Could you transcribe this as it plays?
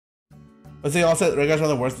But they also Rengar's one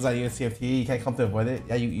of the worst design units CFT. You can't come to avoid it.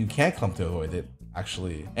 Yeah, you can't come to avoid it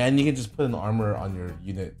actually, and you can just put an armor on your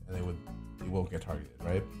unit and it won't get targeted,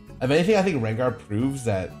 right? If anything, I think Rengar proves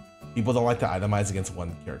that people don't like to itemize against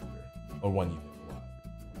one character or one unit a lot.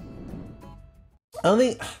 I don't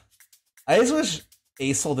think. I just wish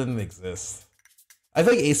Asol didn't exist. I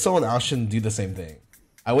think Asol and Ashen do the same thing.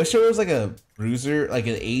 I wish there was like a bruiser, like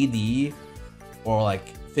an AD or like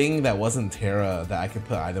thing that wasn't Terra that I could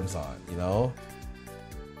put items on, you know?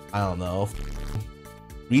 I don't know.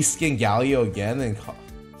 Reskin Galio again and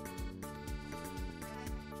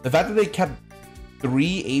the fact that they kept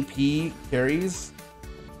 3 AP carries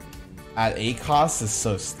at A cost is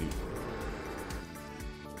so stupid.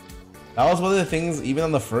 That was one of the things, even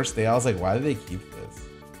on the first day, I was like, why did they keep this?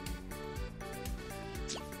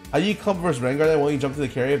 How do you clump versus Rengar then when you jump to the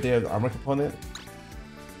carry if they have an armor component?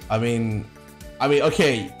 I mean,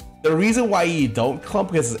 okay, the reason why you don't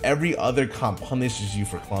clump is because every other comp punishes you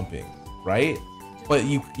for clumping, right? But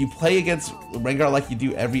you play against Rengar like you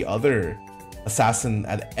do every other assassin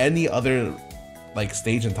at any other like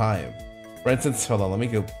stage in time. For instance, hold on, let me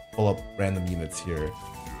go pull up random units here.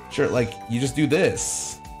 Sure, like you just do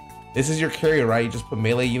this. This is your carry, right? You just put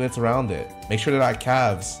melee units around it. Make sure they're not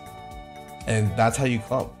calves. And that's how you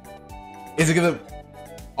clump. Is it gonna...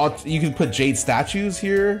 You can put Jade statues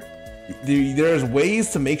here. There's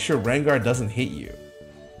ways to make sure Rengar doesn't hit you.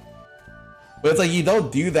 But it's like you don't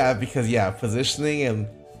do that because, yeah, positioning and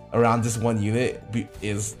around just one unit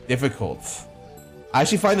is difficult. I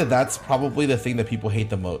actually find that that's probably the thing that people hate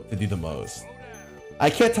the most, to do the most. I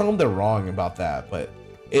can't tell them they're wrong about that, but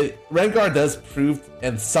Rengar does prove,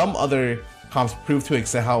 and some other comps prove to an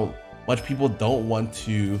extent how much people don't want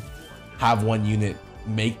to have one unit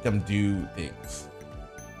make them do things.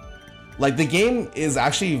 Like the game is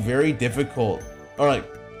actually very difficult, or like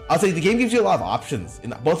I'll say the game gives you a lot of options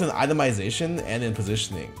in both in itemization and in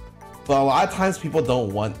positioning. But a lot of times people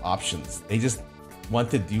don't want options. They just want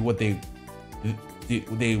to do what they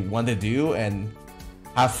want to do and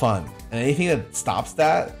have fun. And anything that stops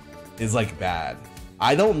that is like bad.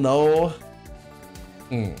 I don't know.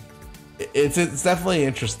 It's definitely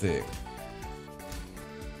interesting.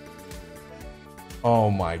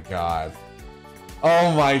 Oh my god.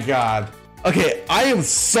 Oh my god. Okay, I am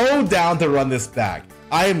so down to run this back.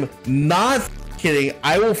 I'm not kidding.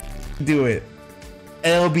 I will do it.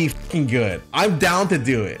 And it'll be fucking good. I'm down to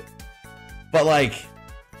do it. But like,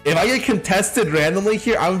 if I get contested randomly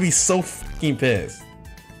here, I'm gonna be so fucking pissed.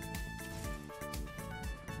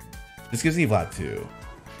 This gives me Vlad too.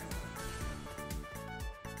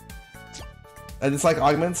 I dislike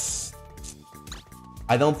augments.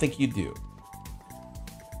 I don't think you do.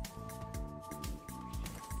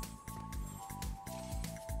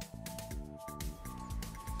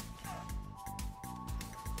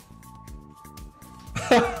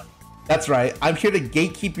 That's right. I'm here to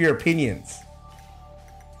gatekeep your opinions.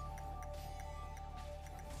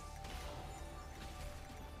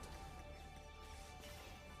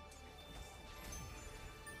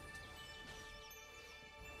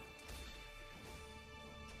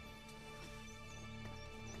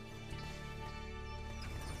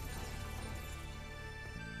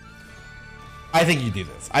 I think you do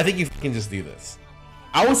this. I think you can just do this.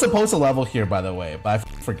 I was supposed to level here, by the way, but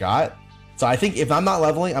I forgot. So I think if I'm not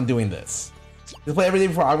leveling, I'm doing this. Just play every day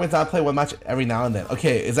before augments. I play one match every now and then.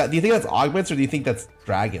 Okay, is that? Do you think that's augments or do you think that's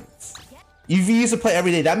dragons? If you used to play every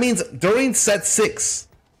day, that means during set 6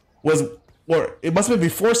 was, or it must have been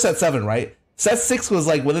before set 7, right? Set 6 was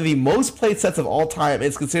like one of the most played sets of all time.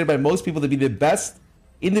 It's considered by most people to be the best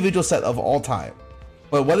individual set of all time.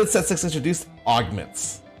 But what did set 6 introduce?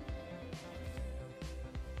 Augments.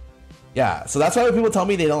 Yeah, so that's why when people tell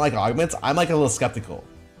me they don't like augments, I'm like a little skeptical.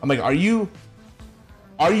 I'm like, do you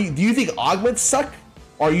think augments suck?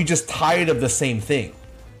 Or are you just tired of the same thing?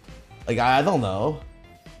 Like, I don't know.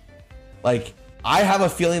 Like, I have a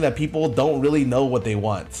feeling that people don't really know what they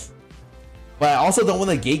want. But I also don't want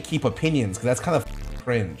to gatekeep opinions, because that's kind of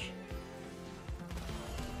cringe.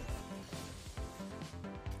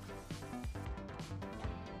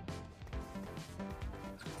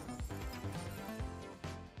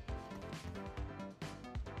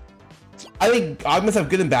 I think augments have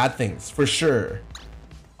good and bad things, for sure.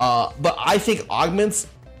 But I think augments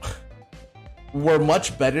were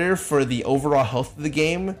much better for the overall health of the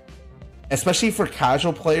game, especially for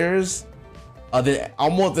casual players, than a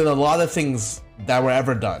lot of things that were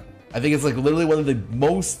ever done. I think it's like literally one of the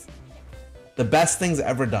best things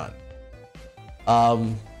ever done.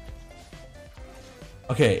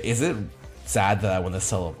 Okay, is it sad that I want to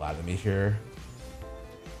sell a Vladimir here?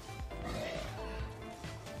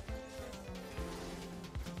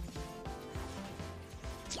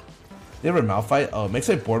 They have a Malphite. Oh, it makes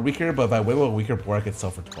my board weaker, but if I win with a weaker board, I can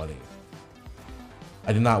sell for 20.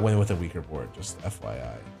 I did not win with a weaker board, just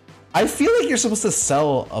FYI. I feel like you're supposed to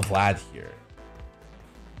sell a Vlad here.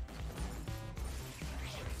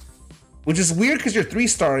 Which is weird because you're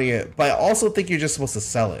 3-starring it, but I also think you're just supposed to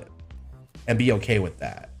sell it and be okay with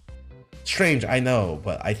that. Strange, I know,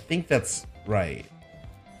 but I think that's right.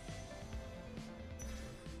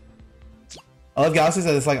 I love Galaxies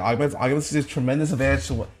that it's like augments. Augments is a tremendous advantage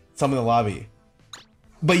to some in the lobby.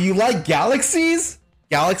 But you like Galaxies?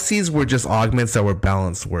 Galaxies were just augments that were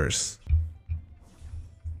balanced worse.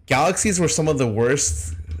 Galaxies were some of the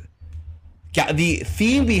worst. The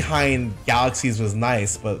theme behind Galaxies was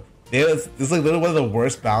nice, but this is like literally one of the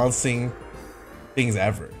worst balancing things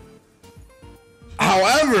ever.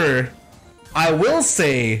 However, I will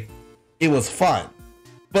say it was fun.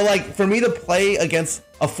 But like for me to play against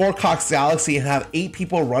a 4-Cox Galaxy and have 8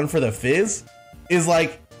 people run for the Fizz is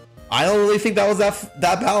like, I don't really think that was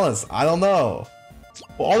that balanced. I don't know.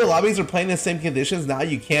 Well, all the lobbies are playing in the same conditions. Now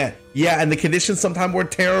you can't. Yeah, and the conditions sometimes were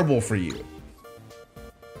terrible for you.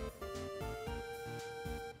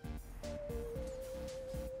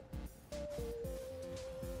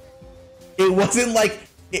 It wasn't like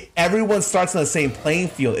everyone starts on the same playing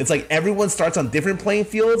field. It's like everyone starts on different playing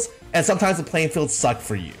fields, and sometimes the playing fields suck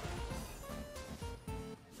for you.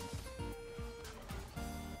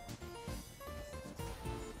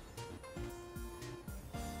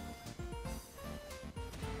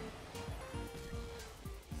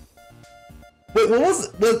 Wait,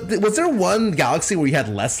 was there one galaxy where you had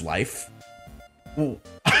less life? Wait,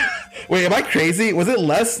 am I crazy? Was it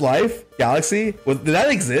less life galaxy? Did that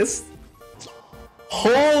exist?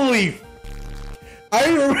 Holy! I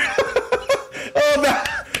remember. Oh,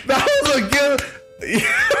 that was a good.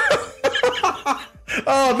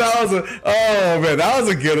 Oh, that was a. Oh man, that was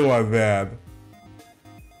a good one, man.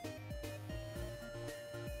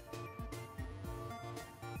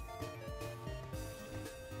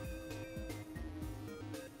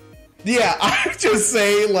 Yeah, I'm just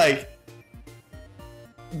saying, like,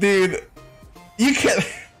 dude, you can't.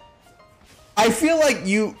 I feel like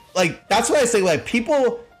that's what I say. Like,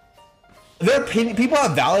 people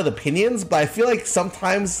have valid opinions, but I feel like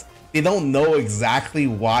sometimes they don't know exactly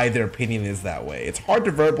why their opinion is that way. It's hard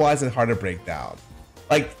to verbalize and hard to break down.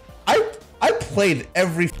 Like, I played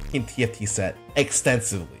every fucking TFT set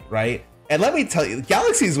extensively, right? And let me tell you,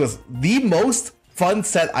 Galaxies was the most fun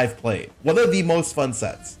set I've played. One of the most fun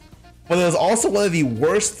sets. But it was also one of the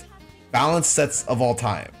worst balanced sets of all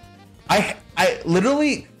time. I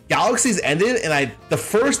literally, Galaxies ended, and the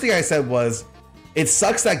first thing I said was, it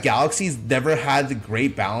sucks that Galaxies never had the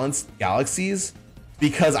great balanced Galaxies,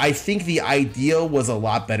 because I think the idea was a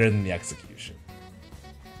lot better than the execution.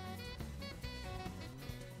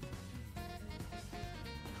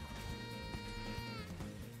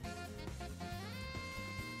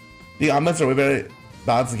 The augments are way better.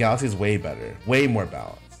 Balanced Galaxies way better. Way more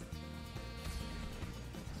balanced.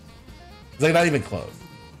 It's like not even close.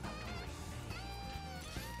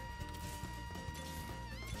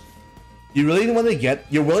 You really want to get,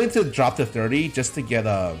 you're willing to drop to 30 just to get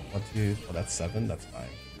 1, 2, oh, that's 7, that's fine.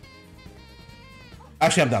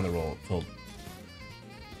 Actually, I'm down the roll till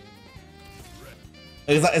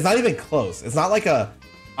it's not even close. It's not like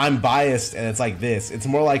I'm biased and it's like this. It's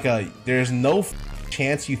more like there's no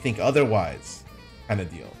chance you think otherwise kind of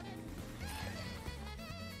deal.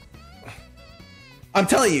 I'm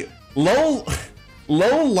telling you, low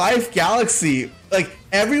life Galaxy, like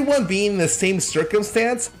everyone being in the same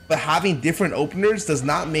circumstance but having different openers does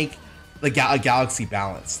not make a Galaxy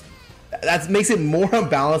balanced. That makes it more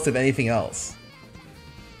unbalanced than anything else.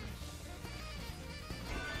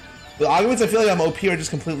 The augments, I feel like I'm OP, are just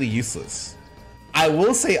completely useless. I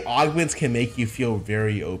will say augments can make you feel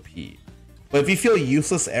very OP. But if you feel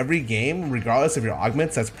useless every game, regardless of your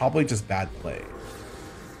augments, that's probably just bad play.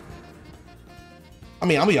 I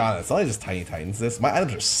mean, I'll be honest, I just Tiny Titans this. My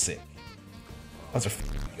items are sick. Those are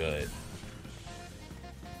good.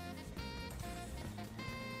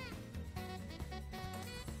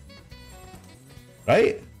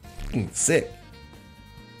 Right? Sick.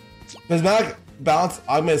 Does not balance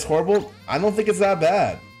augment is horrible? I don't think it's that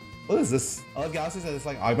bad. What is this? I love Galaxies that it's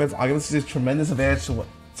like augments. Augments is a tremendous advantage to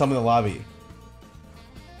some in the lobby.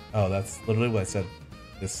 Oh, that's literally what I said.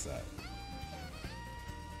 This set.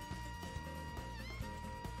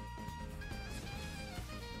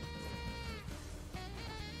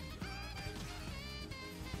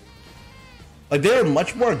 Like, they're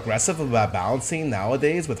much more aggressive about balancing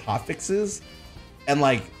nowadays with hotfixes, and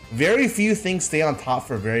like very few things stay on top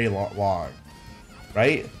for very long,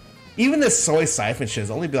 right? Even this soy siphon shit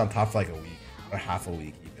has only been on top for like a week or half a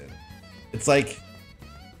week even. It's like,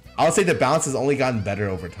 I would say the balance has only gotten better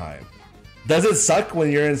over time. Does it suck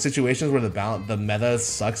when you're in situations where the meta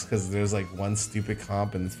sucks because there's like one stupid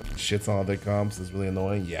comp and it shits on other comps? It's really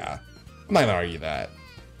annoying. Yeah, I'm not gonna argue that.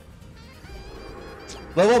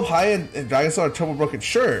 Level up high and Dragon Soul are turbo broken.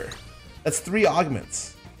 Sure, that's 3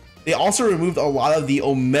 augments. They also removed a lot of the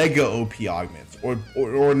Omega OP augments, or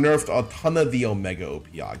nerfed a ton of the Omega OP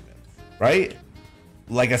augments, right?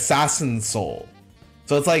 Like Assassin Soul.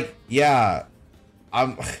 So it's like, yeah,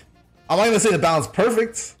 I'm not gonna say the balance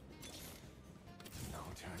perfect. No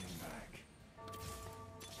turning back.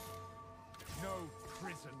 No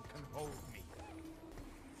prison can hold me.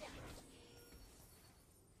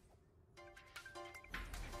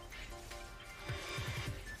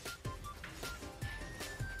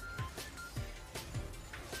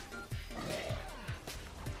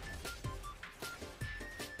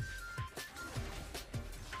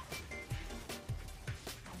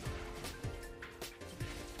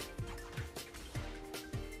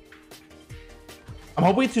 I'm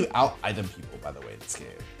hoping to out-item people, by the way, in this game.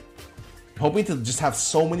 I'm hoping to just have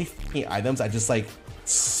so many fucking items, I just like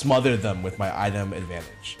smother them with my item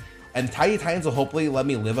advantage. And Tiny Titans will hopefully let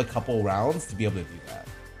me live a couple rounds to be able to do that.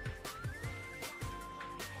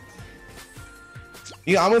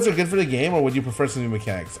 You know, augments are good for the game, or would you prefer some new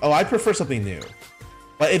mechanics? Oh, I prefer something new.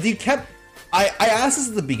 But if you kept, I asked this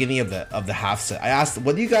at the beginning of the half set. I asked,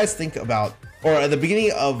 what do you guys think about, or at the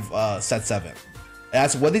beginning of set 7? I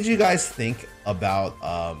asked, what did you guys think about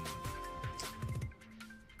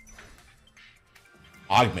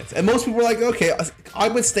augments? And most people were like, okay,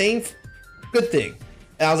 augments staying, good thing.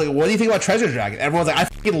 And I was like, what do you think about Treasure Dragon? Everyone's like, I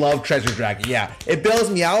fucking love Treasure Dragon. Yeah, it bails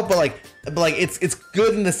me out, but like it's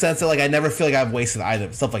good in the sense that like I never feel like I've wasted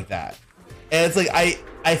items, stuff like that. And it's like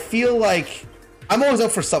I feel like I'm always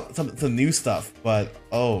up for some new stuff, but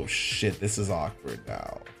oh shit, this is awkward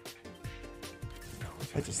now.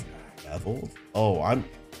 If I just leveled, oh,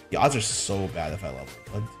 the odds are so bad if I level.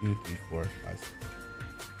 1, 2, 3, 4, 5,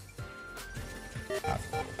 6.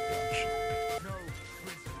 Half level. Gosh.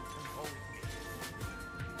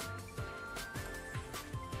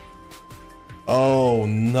 Oh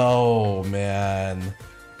no, man.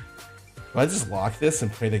 Do I just lock this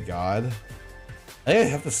and pray to God? I think I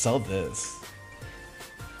have to sell this.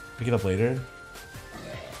 Pick it up later.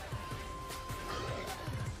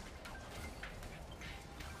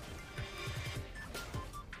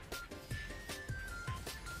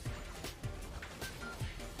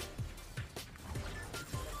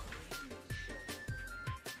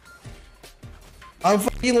 I'm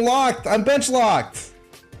fucking locked. I'm bench locked.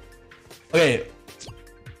 Okay,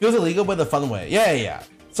 feels illegal, but in a fun way. Yeah.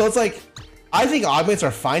 So it's like, I think augments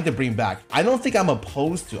are fine to bring back. I don't think I'm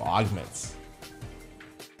opposed to augments.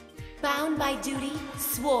 Bound by duty,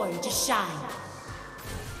 sworn to shine.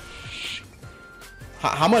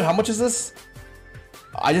 How much is this?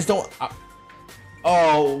 I just don't.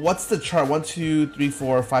 Oh, what's the chart? 1, 2, 3,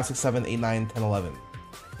 4, 5, 6, 7, 8, 9, 10, 11.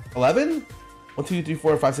 11? 1, 2, 3,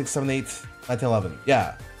 4, 5, 6, 7, 8, 9, 10, 11.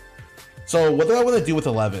 Yeah. So what do I want to do with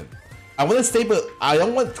 11? I want to stay, but I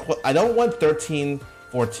don't want 13,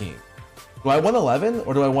 14. Do I want 11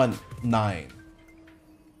 or do I want 9?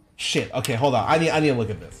 Shit. Okay, hold on. I need to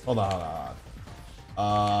look at this. Hold on.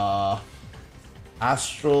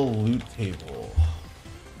 Astral loot table.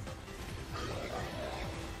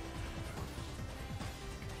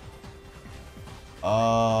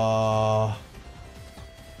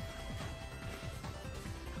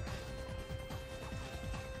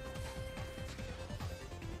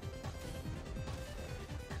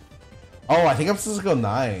 Oh, I think I'm supposed to go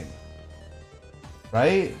 9.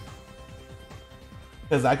 Right?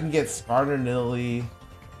 Because I can get Scarra Nilly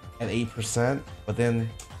at 8%, but then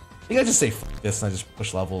I think I just say fuck this and I just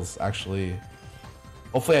push levels, actually.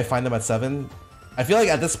 Hopefully I find them at 7. I feel like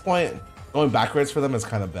at this point, going backwards for them is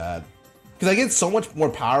kind of bad. Because I get so much more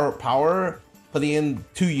power putting in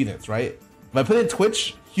 2 units, right? If I put in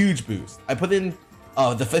Twitch, huge boost. I put in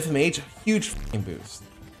the 5th Mage, huge fucking boost.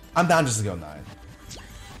 I'm down just to go 9.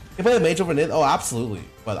 If I play the Mage over Nid, oh absolutely.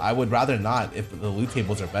 But I would rather not if the loot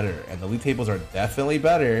tables are better. And the loot tables are definitely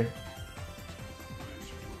better.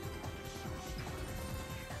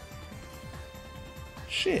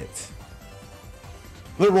 Shit.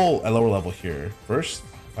 I'm gonna roll at lower level here. First,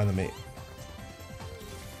 find the mate.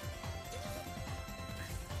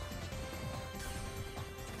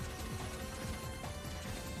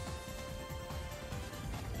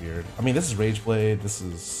 Weird. I mean, this is Rage Blade. This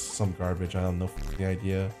is some garbage. I don't know the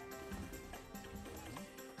idea.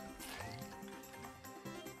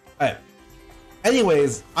 Alright.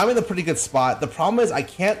 Anyways, I'm in a pretty good spot. The problem is I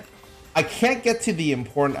can't get to the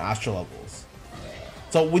important astral levels.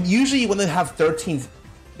 So usually when they have 13,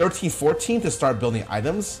 14 to start building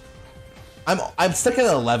items, I'm stuck at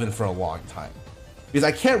 11 for a long time because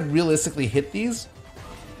I can't realistically hit these,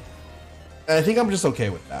 and I think I'm just okay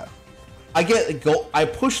with that. I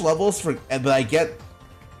push levels but I get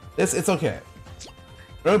this. It's okay.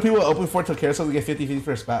 Remember people would open for it till carousels to get 50-50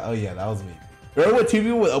 for a spat? Oh yeah, that was me. Remember when 2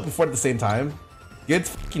 people would open for it at the same time? Good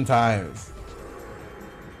fucking times.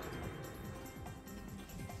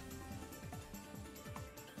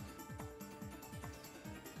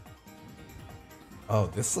 Oh,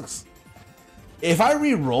 this looks... If I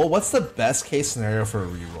re-roll, what's the best case scenario for a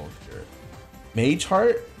re-roll here? Mage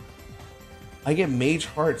Heart? I get Mage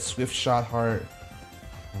Heart, Swift Shot Heart.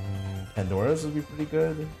 Pandora's would be pretty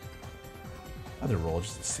good. I'd have to roll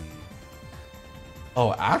just to see.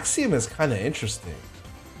 Oh, Axiom is kind of interesting.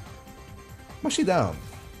 I'm actually down.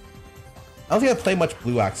 I don't think I play much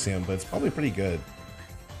blue Axiom, but it's probably pretty good.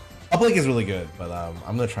 Uplink is really good, but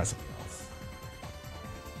I'm gonna try something else.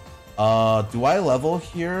 Do I level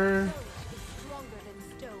here?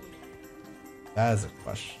 That is a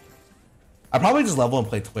question. I probably just level and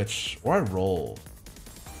play Twitch, or I roll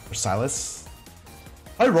for Silas.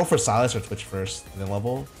 I roll for Silas or Twitch first, and then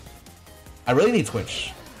level. I really need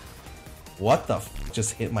Twitch. What the f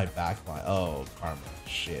just hit my backline? Oh, karma.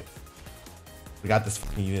 Shit. We got this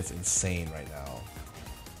fucking unit's insane right now.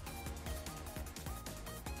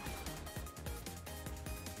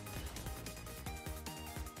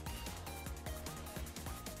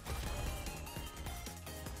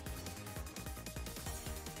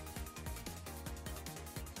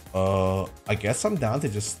 I guess I'm down to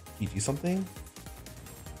just PG something.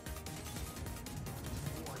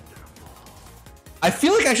 I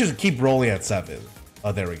feel like I should keep rolling at 7.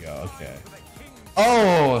 Oh, there we go. Okay.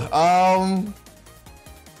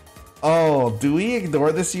 Oh, do we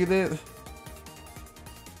ignore this unit?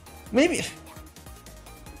 Maybe.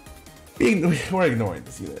 We're ignoring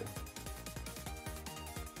this unit.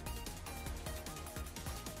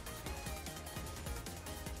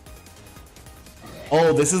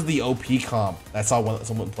 Oh, this is the OP comp. I saw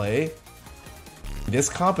someone play. This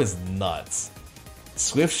comp is nuts.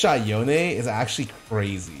 Swift Shot Yone is actually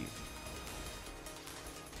crazy.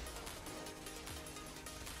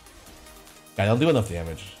 I don't do enough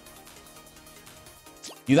damage.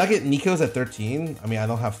 You not get Nico's at 13? I mean, I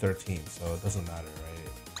don't have 13, so it doesn't matter,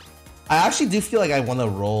 right? I actually do feel like I want to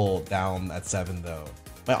roll down at 7, though.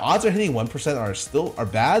 My odds are hitting 1% are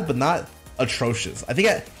bad, but not atrocious. I think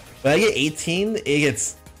when I get 18, when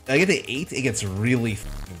I get to 8, it gets really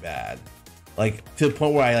fucking bad. Like, to the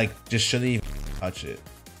point where I just shouldn't even touch it.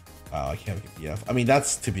 Wow, I can't get BF. I mean,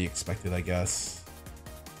 that's to be expected, I guess.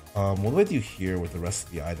 What do I do here with the rest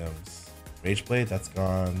of the items? Rage Blade, that's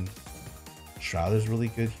gone. Shroud is really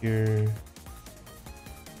good here.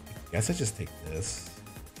 I guess I just take this.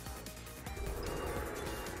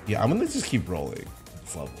 Yeah, I'm gonna just keep rolling at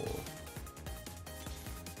this level.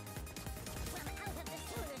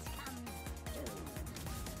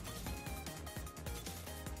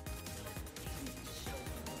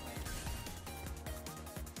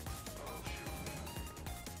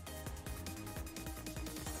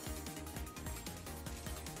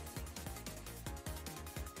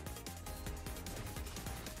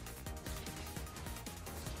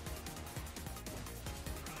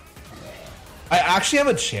 I actually have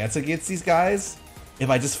a chance against these guys if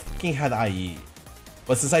I just fucking had IE.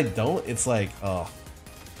 But since I don't, it's like, oh.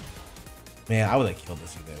 Man, I would have killed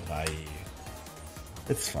this unit with IE.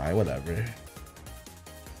 It's fine, whatever.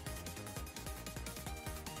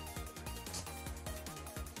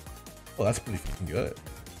 Oh, that's pretty fucking good.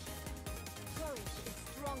 Courage is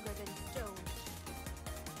stronger than stone.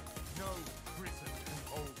 No prison can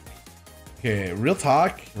hold me. Okay, real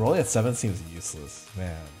talk, rolling at 7 seems useless,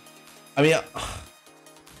 man. I mean,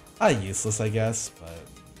 not useless, I guess, but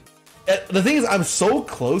the thing is, I'm so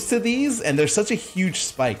close to these, and there's such a huge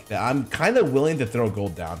spike that I'm kind of willing to throw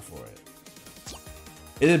gold down for it.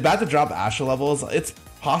 It is bad to drop Asher levels. It's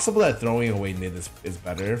possible that throwing away Nid is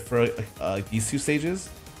better for these 2 stages,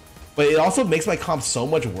 but it also makes my comp so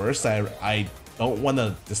much worse that I don't want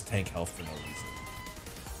to just tank health for no reason.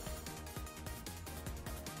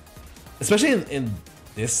 Especially in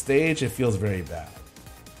this stage, it feels very bad.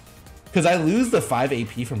 Because I lose the 5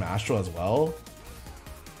 AP from Astral as well.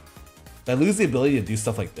 I lose the ability to do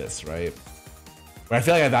stuff like this, right? Where I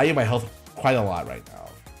feel like I value my health quite a lot right now.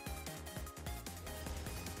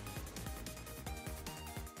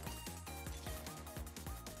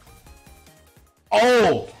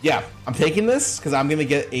 Oh, yeah. I'm taking this because I'm going to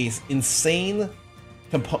get a insane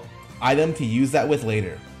item to use that with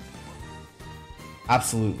later.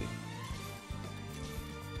 Absolutely.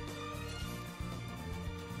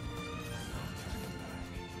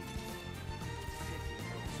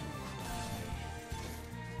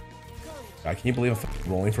 God, can you believe I'm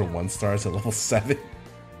fucking rolling for 1 stars at level 7?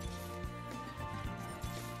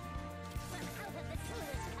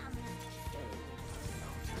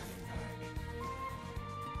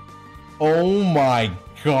 Oh my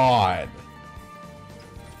god.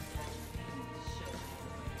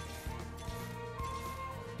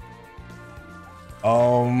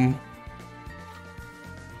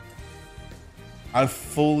 I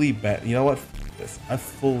fully bet. You know what? F this. I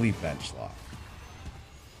fully bench lock.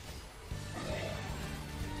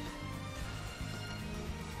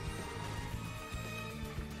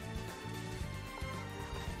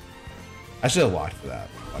 I should have locked for that.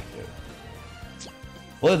 Fuck it.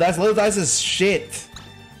 Little dice is shit.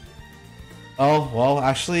 Oh, well,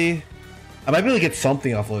 actually, I might be able to get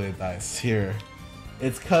something off loaded dice here.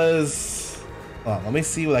 It's cause, hold on, let me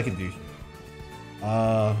see what I can do here.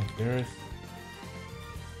 There's,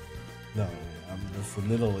 no, I'm just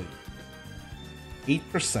in Italy.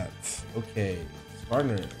 8%, okay,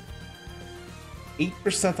 Scarner.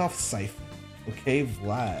 8% off Siphon, okay,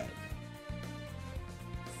 Vlad.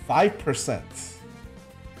 5%.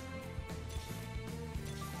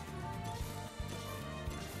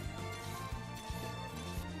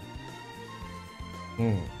 I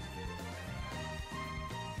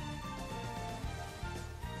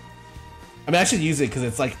mean, I should use it because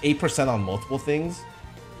it's like 8% on multiple things.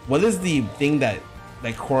 What is the thing that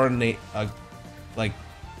coordinate? Like,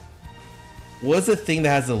 what is the thing that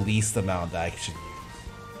has the least amount that I should use?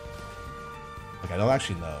 Like, I don't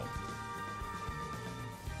actually know.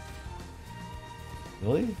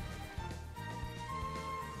 Really?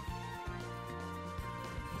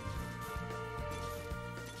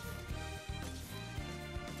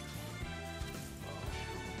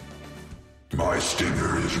 My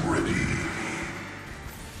stinger is ready.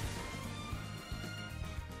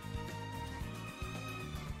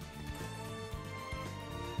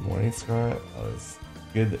 Morning, Scarra. It's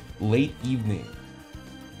good late evening.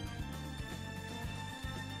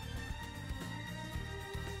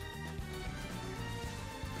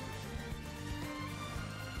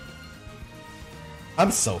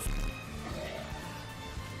 I'm so.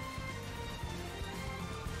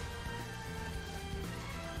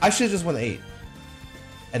 I should have just went 8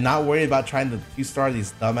 and not worried about trying to 2-star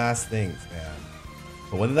these dumbass things, man.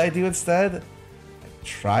 But what did I do instead? I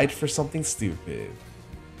tried for something stupid.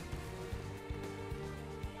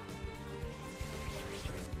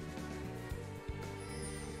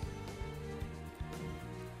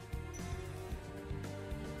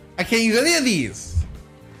 I can't use any of these.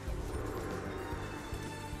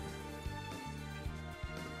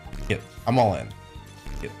 I'm all in.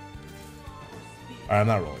 Alright, I'm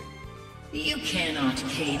not rolling. You cannot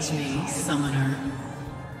cage me, summoner.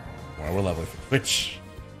 Alright, we're leveling. Which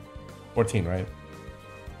 14, right?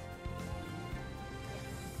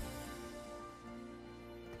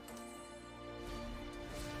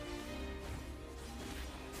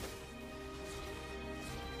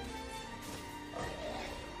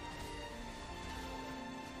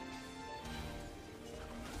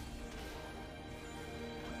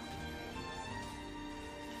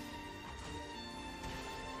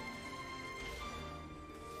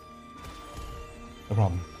 No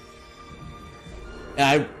problem.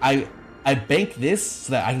 And I bank this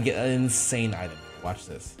so that I can get an insane item. Watch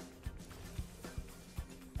this.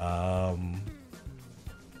 Sure.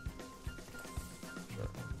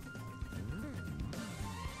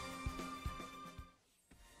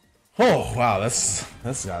 Oh wow, that's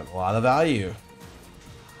got a lot of value.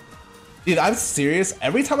 Dude, I'm serious.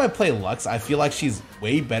 Every time I play Lux, I feel like she's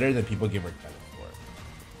way better than people give her credit for.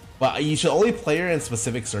 But you should only play her in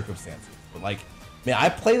specific circumstances. But like, man, I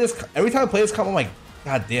play this every time I play this comp. I'm like,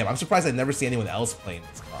 god damn! I'm surprised I never see anyone else playing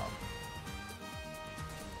this comp.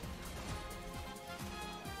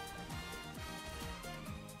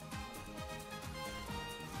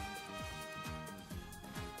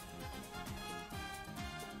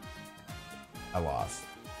 I lost.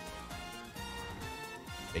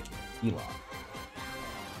 Elon.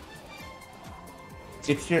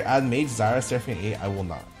 If you're add Mage, Zyra, Seraphine 8, I will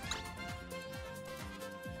not.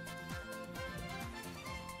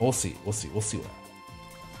 We'll see. We'll see. We'll see what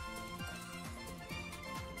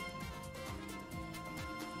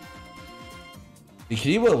happens.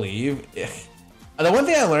 Can you believe? The one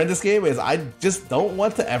thing I learned this game is I just don't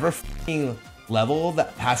want to ever fucking level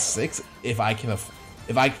that past 6 if I can,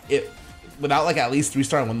 without like at least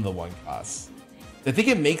 3-star in one of the 1 costs. I think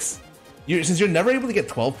it makes since you're never able to get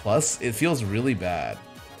 12 plus, it feels really bad,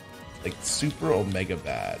 like super omega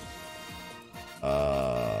bad.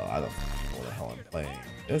 I don't know what the hell I'm playing.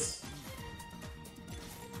 This.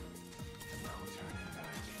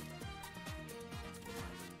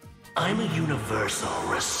 I'm a universal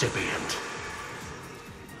recipient.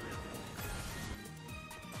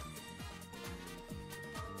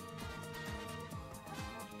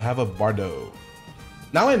 I have a Bardo.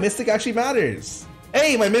 Now my Mystic actually matters.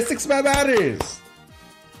 Hey, my Mystic matters.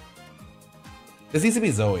 This needs to be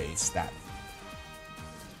Zoe stat.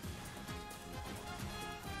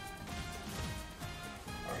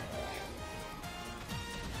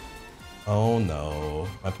 Oh no,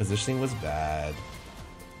 my positioning was bad.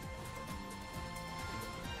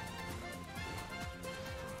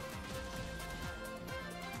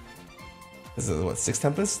 This is what, 6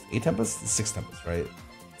 Tempest? 8 Tempest? 6 Tempest, right?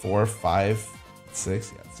 4, 5,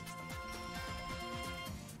 6? Yeah, 6.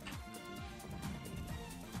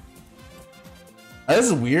 This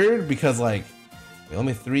is weird because, like, wait, let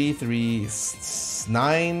me 3, 3,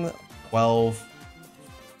 9, 12.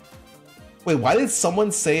 Wait, why did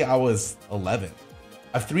someone say I was 11?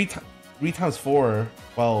 I have 3 times 4,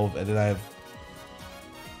 12, and then I have.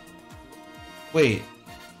 Wait.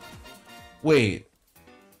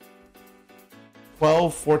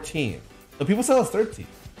 12, 14. The people said I was 13.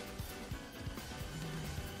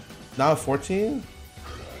 Now 14? Did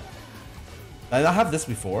I not have this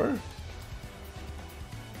before?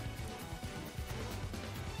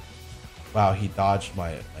 Wow, he dodged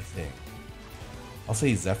my thing. Also,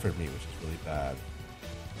 he Zephyr'd me, which is really bad.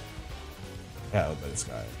 Yeah, by this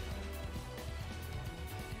guy.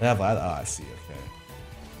 I have that? Oh, I see, okay.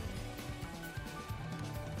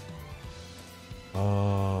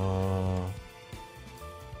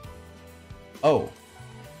 Oh.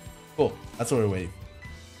 Cool. That's what we're waiting for.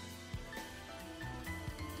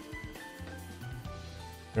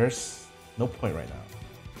 There's no point right now.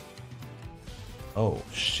 Oh,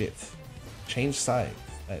 shit. Change sides.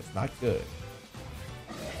 That is not good.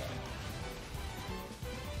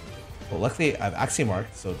 Well, luckily I have Axiom Arc,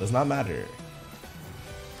 so it does not matter.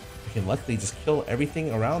 I can luckily just kill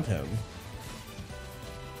everything around him.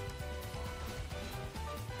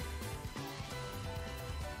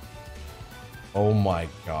 Oh my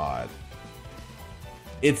god.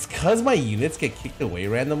 It's cause my units get kicked away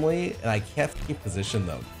randomly and I can't fucking position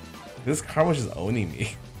them. This Karma is owning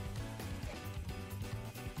me.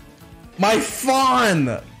 My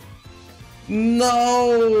fawn!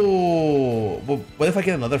 No! But what if I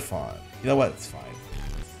get another fawn? You know what? It's fine.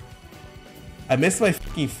 I missed my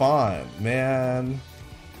fucking fawn, man.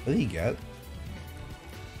 What did he get?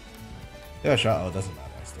 Yeah, shot. Oh, it doesn't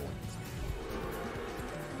matter. I still win this.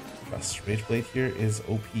 Trust. Rage Blade here is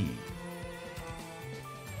OP.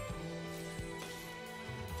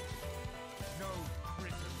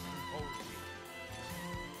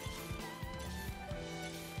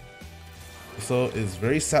 So it's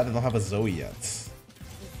very sad I don't have a Zoe yet.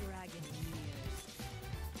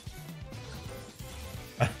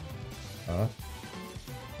 Huh?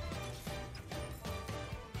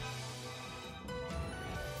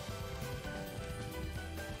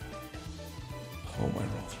 Oh, my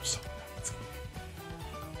rolls are so bad.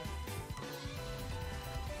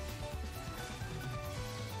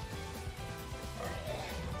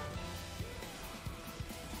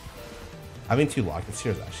 Having 2 lockets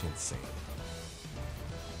here is actually insane.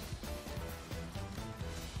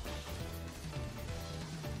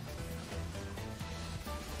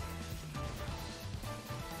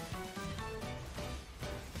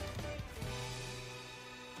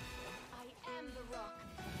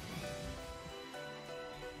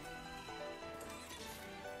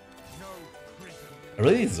 I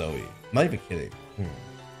really need Zoe. I'm not even kidding.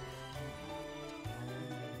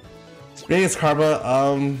 Radiance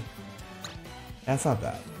Karma, that's not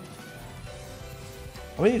bad.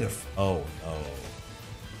 I need to. Oh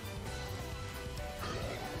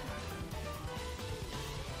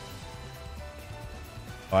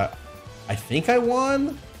no. I think I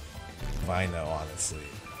won? I know, honestly.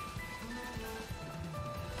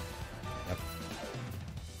 Yep.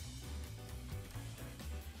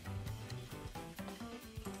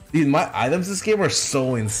 Dude, my items this game are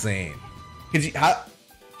so insane. Could you, how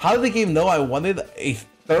did the game know I wanted a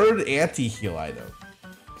 3rd anti-heal item?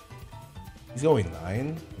 He's going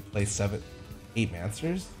 9. He plays 8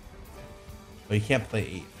 Mancers? Oh, he can't play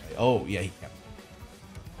 8. Right? Oh, yeah, he can.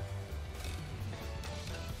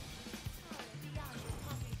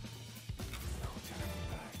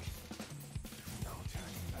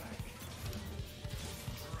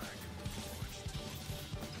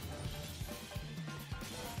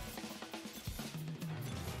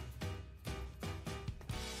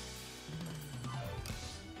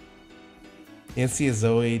 Didn't see a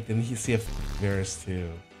Zoe, didn't he see a Varus too?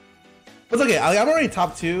 But it's okay, I'm already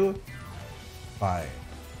top 2. Fine.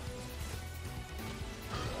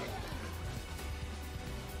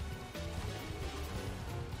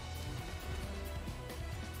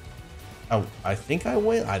 I think I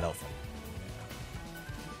win. I don't.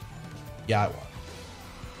 Yeah, I won.